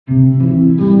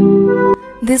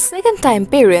The second-time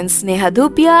parents Neha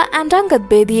Dhupia and Angad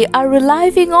Bedi are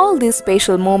reliving all these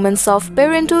special moments of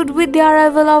parenthood with the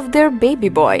arrival of their baby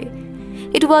boy.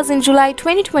 It was in July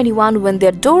 2021 when the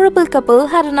adorable couple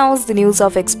had announced the news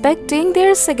of expecting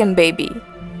their second baby.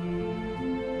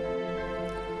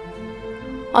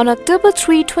 On October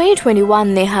 3,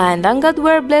 2021, Neha and Angad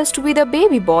were blessed with a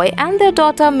baby boy and their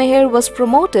daughter Meher was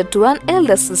promoted to an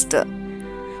elder sister.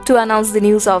 To announce the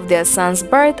news of their son's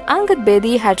birth, Angad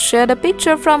Bedi had shared a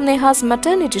picture from Neha's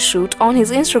maternity shoot on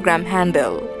his Instagram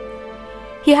handle.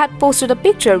 He had posted a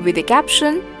picture with the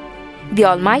caption, "The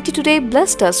Almighty today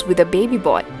blessed us with a baby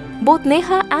boy. Both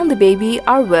Neha and the baby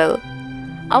are well."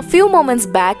 A few moments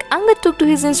back, Angad took to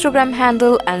his Instagram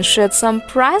handle and shared some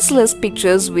priceless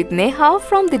pictures with Neha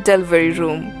from the delivery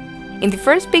room. In the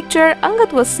first picture,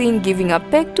 Angad was seen giving a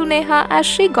peck to Neha as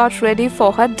she got ready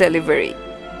for her delivery.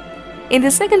 In the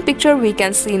second picture, we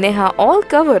can see Neha all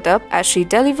covered up as she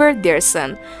delivered their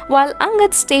son, while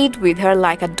Angad stayed with her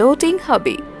like a doting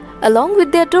hubby. Along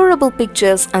with the adorable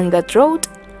pictures, Angad wrote,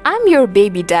 "I'm your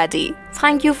baby daddy.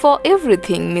 Thank you for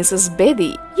everything, Mrs.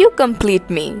 Bedi. You complete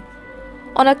me."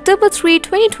 On October 3,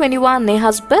 2021,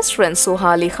 Neha's best friend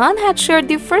Soha Ali Khan had shared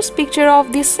the first picture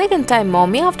of the second-time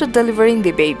mommy after delivering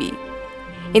the baby.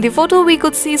 In the photo, we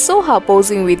could see Soha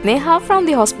posing with Neha from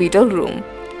the hospital room.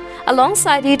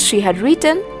 Alongside it, she had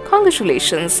written,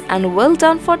 "Congratulations and well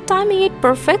done for timing it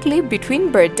perfectly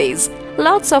between birthdays.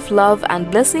 Lots of love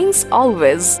and blessings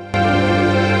always."